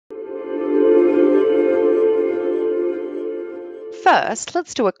First,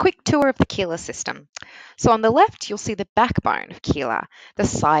 let's do a quick tour of the Keela system. So on the left, you'll see the backbone of Keela, the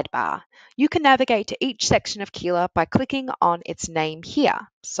sidebar. You can navigate to each section of Keela by clicking on its name here.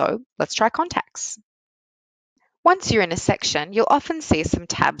 So let's try contacts. Once you're in a section, you'll often see some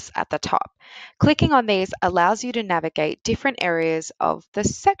tabs at the top. Clicking on these allows you to navigate different areas of the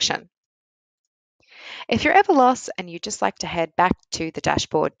section. If you're ever lost and you'd just like to head back to the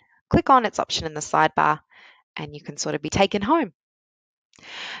dashboard, click on its option in the sidebar and you can sort of be taken home.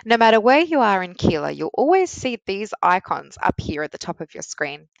 No matter where you are in Keela, you'll always see these icons up here at the top of your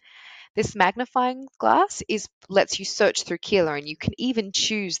screen. This magnifying glass lets you search through Keela, and you can even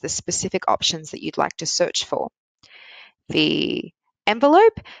choose the specific options that you'd like to search for. The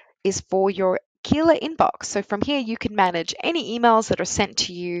envelope is for your Keela inbox. So from here, you can manage any emails that are sent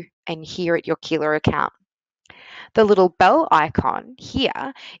to you and here at your Keela account. The little bell icon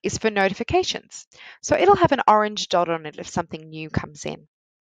here is for notifications. So it'll have an orange dot on it if something new comes in.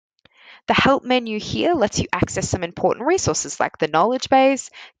 The help menu here lets you access some important resources like the knowledge base,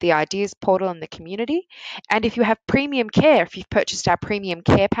 the ideas portal, and the community. And if you have premium care, if you've purchased our premium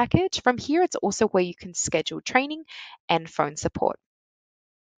care package, from here it's also where you can schedule training and phone support.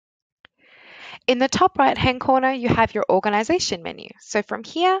 In the top right hand corner, you have your organization menu. So from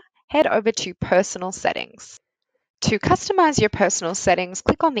here, head over to personal settings. To customize your personal settings,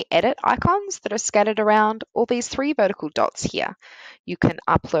 click on the edit icons that are scattered around all these three vertical dots here. You can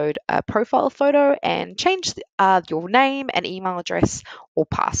upload a profile photo and change your name and email address or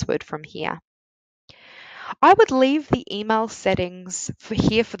password from here. I would leave the email settings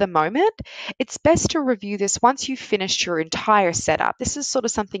here for the moment. It's best to review this once you've finished your entire setup. This is sort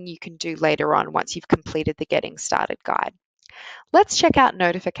of something you can do later on once you've completed the Getting Started guide. Let's check out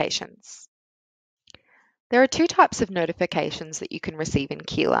notifications. There are two types of notifications that you can receive in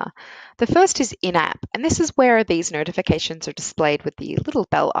Keela. The first is in-app, and this is where these notifications are displayed with the little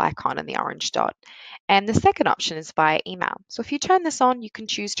bell icon and the orange dot. And the second option is via email. So if you turn this on, you can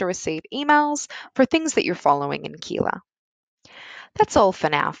choose to receive emails for things that you're following in Keela. That's all for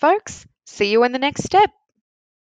now, folks. See you in the next step.